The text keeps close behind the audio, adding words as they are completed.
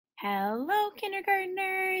Hello,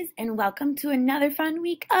 kindergartners, and welcome to another fun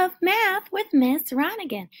week of math with Miss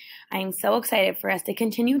Ronigan. I am so excited for us to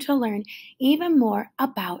continue to learn even more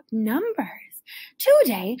about numbers.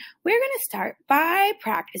 Today, we're going to start by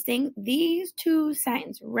practicing these two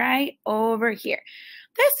signs right over here.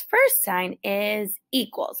 This first sign is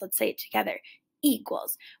equals. Let's say it together.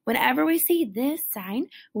 Equals. Whenever we see this sign,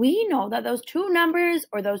 we know that those two numbers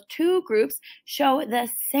or those two groups show the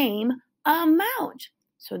same amount.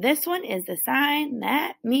 So this one is the sign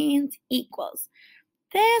that means equals.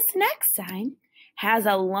 This next sign has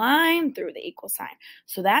a line through the equal sign.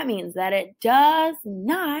 So that means that it does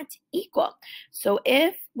not equal. So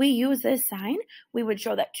if we use this sign, we would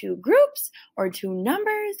show that two groups or two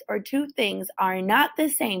numbers or two things are not the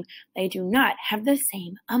same. They do not have the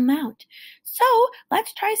same amount. So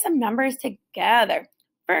let's try some numbers together.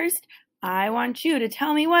 First, I want you to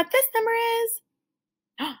tell me what this number is.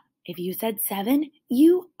 If you said 7,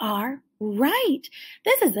 you are right.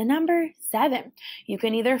 This is the number 7. You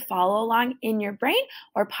can either follow along in your brain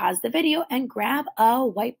or pause the video and grab a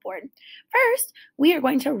whiteboard. First, we are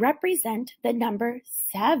going to represent the number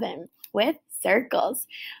 7 with circles.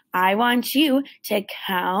 I want you to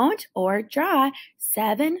count or draw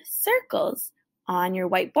 7 circles on your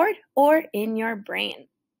whiteboard or in your brain.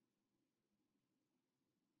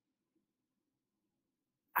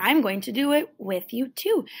 I'm going to do it with you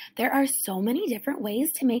too. There are so many different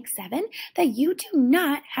ways to make 7 that you do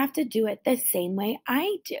not have to do it the same way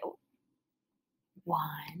I do. 1,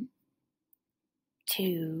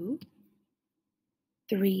 2,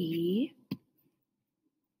 3,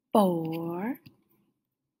 4,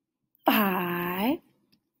 5,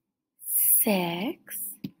 6,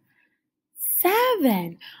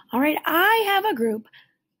 7. All right, I have a group,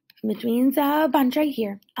 which means a bunch right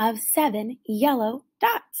here, of 7 yellow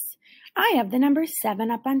dots. I have the number 7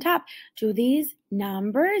 up on top. Do these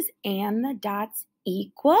numbers and the dots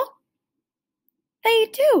equal? They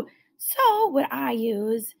do. So would I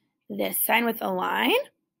use this sign with a line?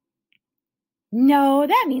 No,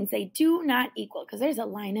 that means they do not equal because there's a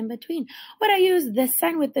line in between. Would I use this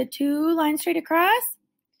sign with the 2 lines straight across?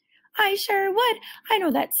 I sure would. I know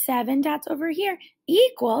that 7 dots over here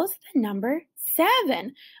equals the number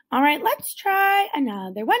 7. All right, let's try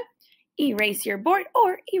another one. Erase your board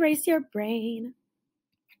or erase your brain.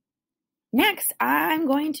 Next, I'm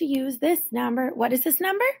going to use this number. What is this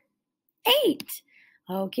number? 8.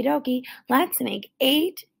 Okie dokie. Let's make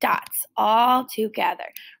 8 dots all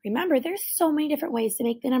together. Remember, there's so many different ways to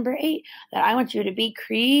make the number 8 that I want you to be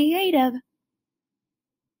creative.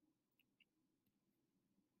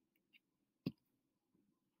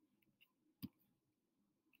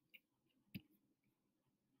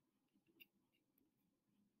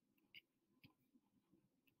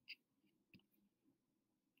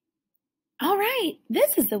 All right,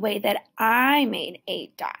 this is the way that I made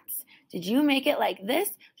 8 dots. Did you make it like this?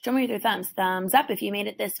 Show me with your thumbs. Thumbs up if you made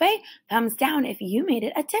it this way. Thumbs down if you made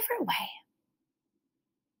it a different way.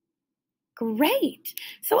 Great.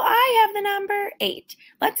 So I have the number 8.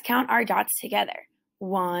 Let's count our dots together.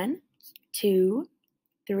 1, 2,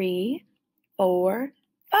 3, 4,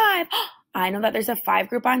 5. I know that there's a 5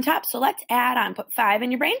 group on top, so let's add on. Put 5 in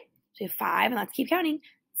your brain. So you have 5, and let's keep counting.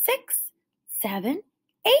 6, 7,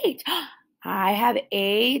 8. I have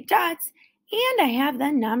 8 dots, and I have the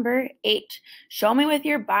number 8. Show me with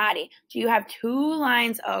your body. Do you have 2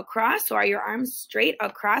 lines across, or are your arms straight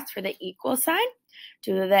across for the equal sign?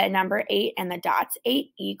 Do the number 8 and the dots 8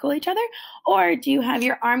 equal each other? Or do you have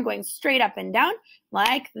your arm going straight up and down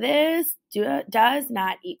like this does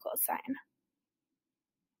not equal sign?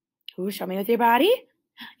 Ooh, show me with your body.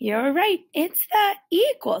 You're right. It's the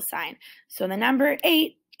equal sign. So the number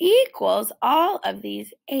 8 equals all of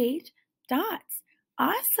these 8 dots.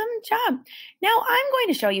 Awesome job. Now I'm going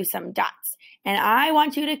to show you some dots, and I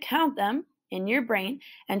want you to count them in your brain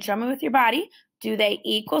and show me with your body. Do they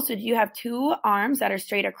equal? So do you have 2 arms that are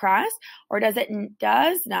straight across, or does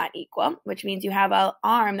not equal, which means you have an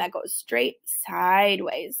arm that goes straight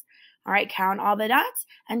sideways? All right, count all the dots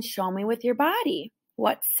and show me with your body.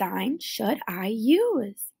 What sign should I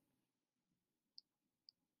use?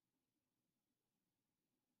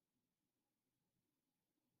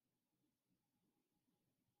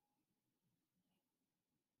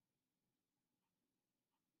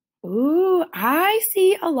 Ooh, I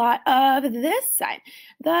see a lot of this sign,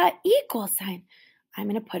 the equal sign. I'm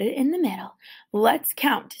going to put it in the middle. Let's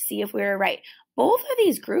count to see if we're right. Both of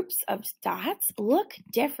these groups of dots look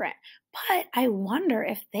different, but I wonder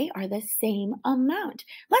if they are the same amount.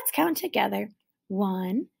 Let's count together.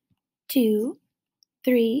 1, 2,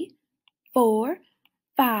 3, 4,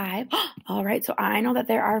 5. All right, so I know that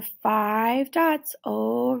there are 5 dots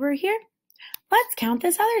over here. Let's count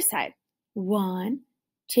this other side. 1,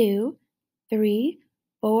 2, 3,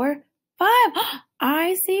 4, 5.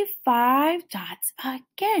 I see 5 dots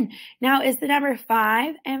again. Now, is the number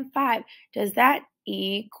 5 and 5, does that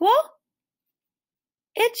equal?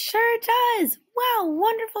 It sure does. Wow,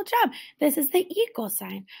 wonderful job. This is the equal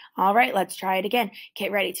sign. All right, let's try it again.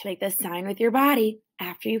 Get ready to make this sign with your body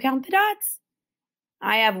after you count the dots.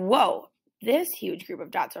 I have, whoa, this huge group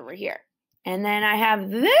of dots over here. And then I have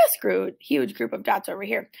this huge group of dots over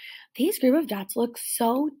here. These group of dots look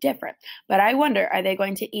so different, but I wonder, are they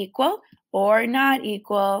going to equal or not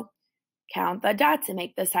equal? Count the dots and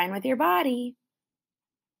make the sign with your body.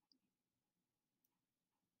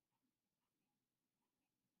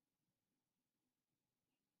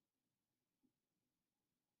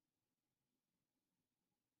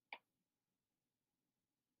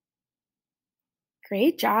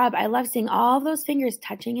 Great job. I love seeing all those fingers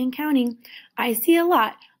touching and counting. I see a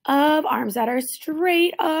lot of arms that are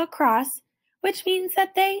straight across, which means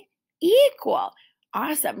that they equal.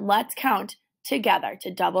 Awesome. Let's count together to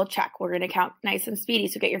double check. We're going to count nice and speedy,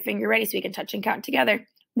 so get your finger ready so we can touch and count together.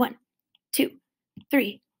 1, 2,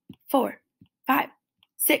 3, 4, 5,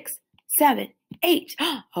 6, 7, 8.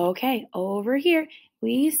 Okay, over here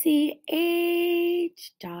we see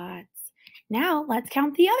 8 dots. Now let's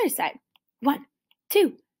count the other side. 1,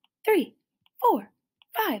 2, 3, 4,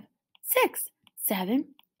 5, 6, 7,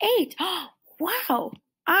 8. Wow,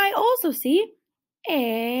 I also see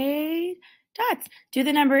 8 dots. Do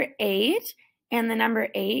the number 8 and the number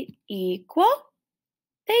 8 equal?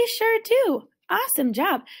 They sure do. Awesome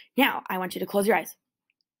job. Now, I want you to close your eyes.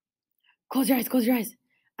 Close your eyes, close your eyes.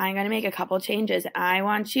 I'm going to make a couple changes. I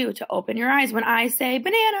want you to open your eyes when I say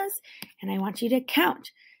bananas, and I want you to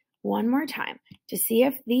count one more time to see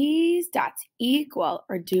if these dots equal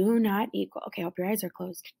or do not equal. Okay, I hope your eyes are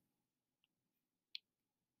closed.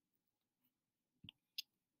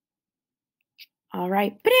 All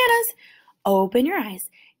right, bananas, open your eyes,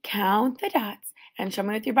 count the dots, and show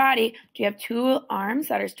me with your body. Do you have 2 arms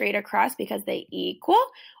that are straight across because they equal,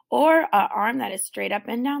 or an arm that is straight up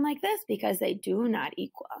and down like this because they do not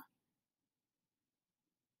equal?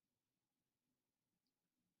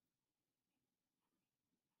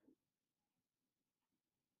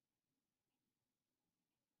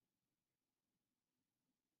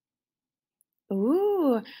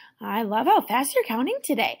 Ooh, I love how fast you're counting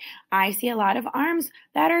today. I see a lot of arms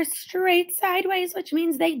that are straight sideways, which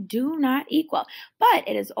means they do not equal. But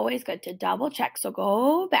it is always good to double check. So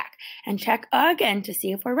go back and check again to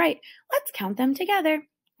see if we're right. Let's count them together.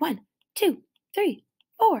 1, 2, 3,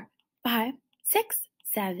 4, 5, 6,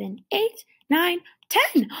 7, 8, 9,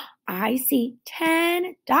 10. I see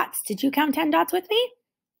 10 dots. Did you count 10 dots with me?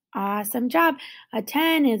 Awesome job. A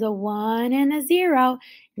 10 is a 1 and a 0.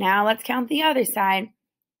 Now let's count the other side.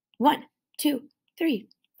 1, 2, 3,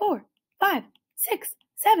 4, 5, 6,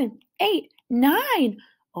 7, 8, 9.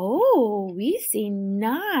 Oh, we see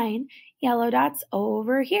 9 yellow dots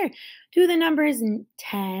over here. Do the numbers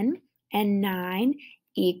 10 and 9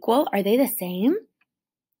 equal? Are they the same?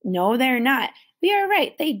 No, they're not. We are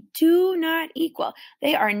right. They do not equal.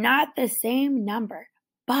 They are not the same number.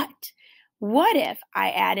 But what if I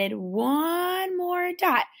added one more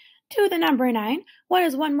dot to the number 9? What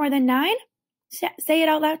is 1 more than 9? Say it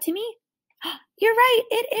out loud to me. You're right,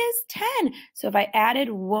 it is 10. So if I added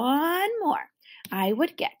one more, I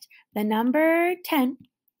would get the number 10.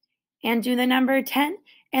 And do the number 10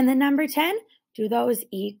 and the number 10, do those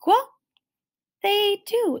equal? They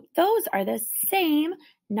do. Those are the same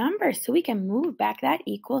numbers, so we can move back that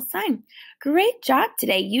equal sign. Great job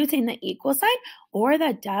today using the equal sign or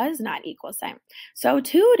the does not equal sign. So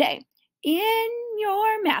today, in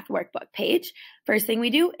your math workbook page, first thing we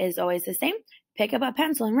do is always the same. Pick up a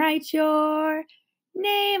pencil and write your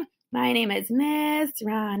name. My name is Miss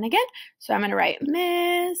Ronigan, so I'm going to write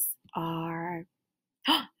Miss R.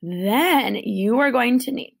 Then you are going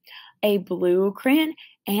to need a blue crayon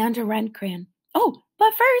and a red crayon. Oh,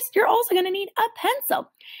 but first, you're also going to need a pencil.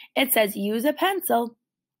 It says use a pencil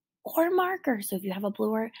or marker. So if you have a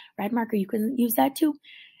blue or red marker, you can use that too.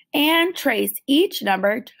 And trace each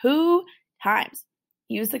number 2 times.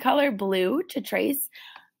 Use the color blue to trace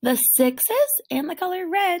the 6s and the color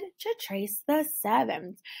red to trace the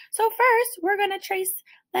 7s. So first, we're going to trace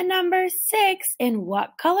the number 6 in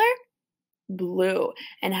what color? Blue.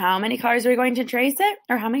 And how many colors are we going to trace it?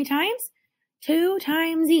 Or how many times? 2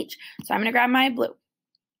 times each. So I'm going to grab my blue.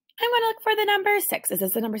 I'm going to look for the number 6. Is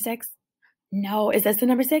this the number 6? No. Is this the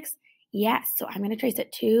number 6? Yes. So I'm going to trace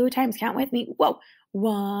it 2 times. Count with me. Whoa.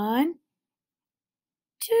 1,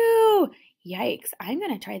 2. Yikes. I'm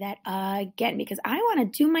going to try that again because I want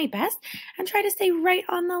to do my best and try to stay right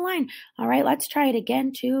on the line. All right, let's try it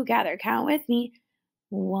again together. Count with me.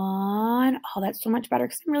 1. Oh, that's so much better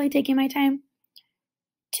because I'm really taking my time.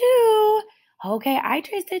 2. Okay, I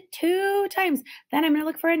traced it 2 times. Then I'm going to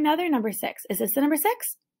look for another number 6. Is this the number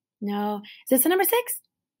 6? No. Is this the number 6?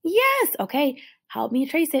 Yes. Okay, help me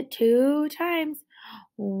trace it 2 times.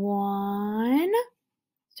 1.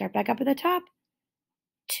 Start back up at the top.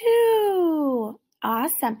 2.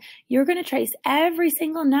 Awesome. You're going to trace every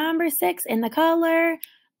single number 6 in the color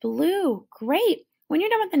blue. Great. When you're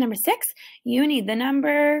done with the number 6, you need the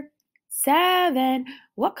number 7.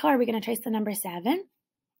 What color are we going to trace the number 7?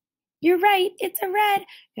 You're right. It's a red.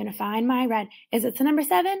 I'm going to find my red. Is it the number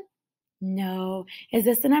 7? No. Is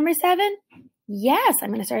this the number 7? Yes. I'm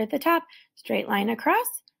going to start at the top. Straight line across.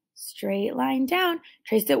 Straight line down.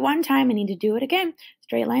 Traced it 1 time. I need to do it again.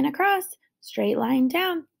 Straight line across. Straight line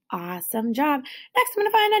down. Awesome job. Next, I'm going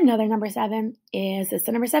to find another number 7. Is this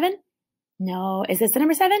the number 7? No. Is this the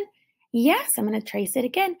number 7? Yes. I'm going to trace it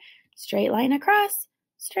again. Straight line across.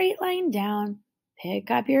 Straight line down. Pick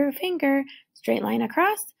up your finger. Straight line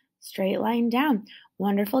across. Straight line down.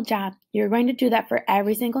 Wonderful job. You're going to do that for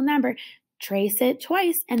every single number. Trace it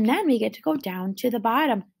twice, and then we get to go down to the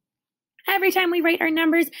bottom. Every time we write our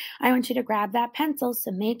numbers, I want you to grab that pencil,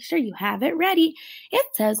 so make sure you have it ready. It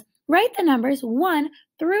says, write the numbers 1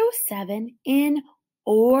 through 7 in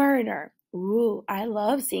order. Ooh, I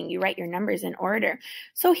love seeing you write your numbers in order.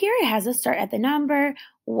 So here it has us start at the number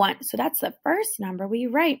 1. So that's the first number we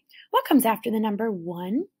write. What comes after the number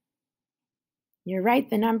 1? You're right,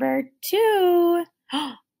 the number 2.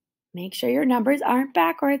 Make sure your numbers aren't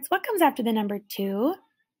backwards. What comes after the number 2?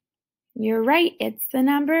 You're right, it's the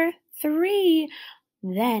number 3.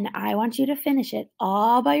 Then I want you to finish it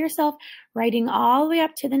all by yourself, writing all the way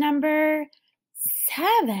up to the number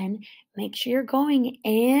 7. Make sure you're going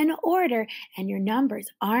in order and your numbers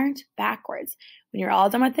aren't backwards. When you're all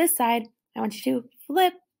done with this side, I want you to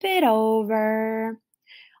flip it over.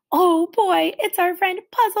 Oh boy, it's our friend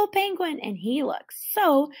Puzzle Penguin, and he looks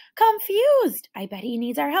so confused. I bet he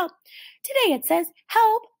needs our help. Today it says,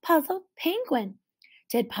 help Puzzle Penguin.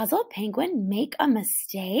 Did Puzzle Penguin make a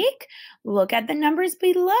mistake? Look at the numbers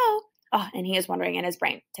below. Oh, and he is wondering in his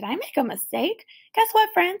brain, did I make a mistake? Guess what,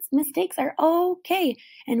 friends? Mistakes are okay,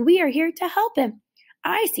 and we are here to help him.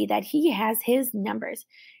 I see that he has his numbers.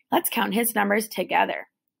 Let's count his numbers together.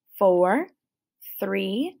 4,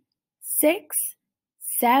 3, 6,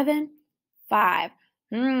 7, 5.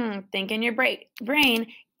 Think in your brain.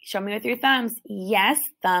 Show me with your thumbs. Yes,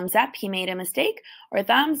 thumbs up, he made a mistake. Or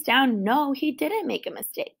thumbs down, no, he didn't make a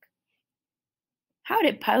mistake. How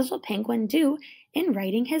did Puzzle Penguin do in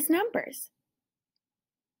writing his numbers?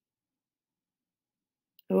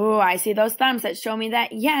 Oh, I see those thumbs that show me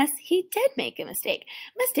that, yes, he did make a mistake.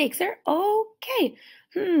 Mistakes are okay.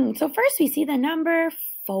 So first we see the number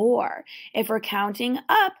 4. If we're counting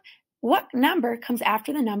up, what number comes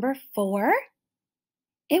after the number 4?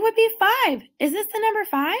 It would be 5. Is this the number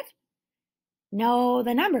 5? No,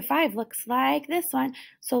 the number 5 looks like this one.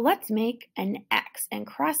 So let's make an X and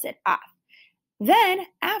cross it off. Then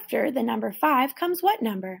after the number 5 comes what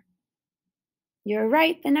number? You're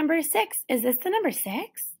right, the number 6. Is this the number 6?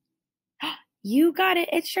 You got it.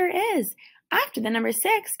 It sure is. After the number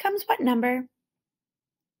 6 comes what number?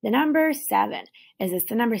 The number 7. Is this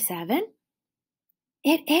the number 7?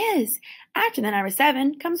 It is. After the number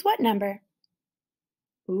 7 comes what number?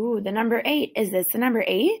 Ooh, the number 8. Is this the number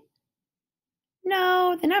 8?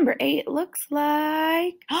 No, the number 8 looks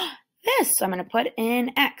like this. So I'm going to put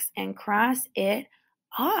in X and cross it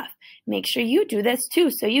off. Make sure you do this too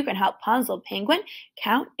so you can help Puzzle Penguin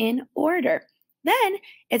count in order. Then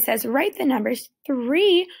it says write the numbers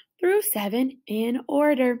 3 through 7 in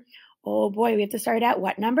order. Oh boy, we have to start at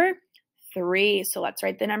what number? 3. So let's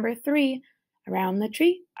write the number 3. Around the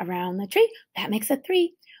tree, that makes a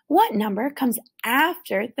 3. What number comes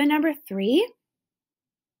after the number 3?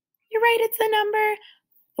 You're right, it's the number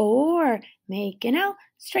 4. Make an L,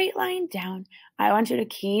 straight line down. I want you to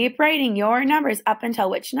keep writing your numbers up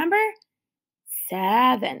until which number?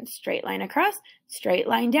 7. Straight line across, straight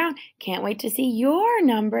line down. Can't wait to see your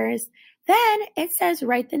numbers. Then it says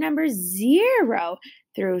write the number 0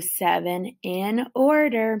 through 7 in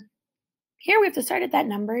order. Here we have to start at that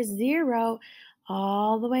number 0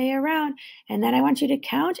 all the way around. And then I want you to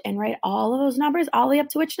count and write all of those numbers all the way up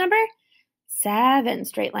to which number? 7.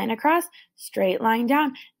 Straight line across, straight line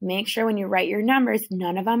down. Make sure when you write your numbers,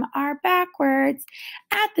 none of them are backwards.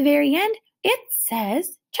 At the very end, it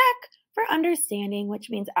says check for understanding, which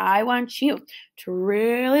means I want you to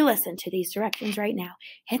really listen to these directions right now.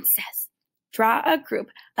 It says draw a group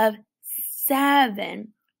of 7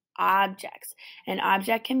 objects. An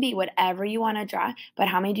object can be whatever you want to draw, but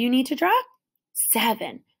how many do you need to draw?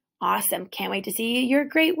 7. Awesome. Can't wait to see your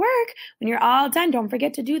great work. When you're all done, don't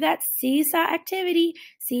forget to do that seesaw activity.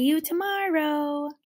 See you tomorrow.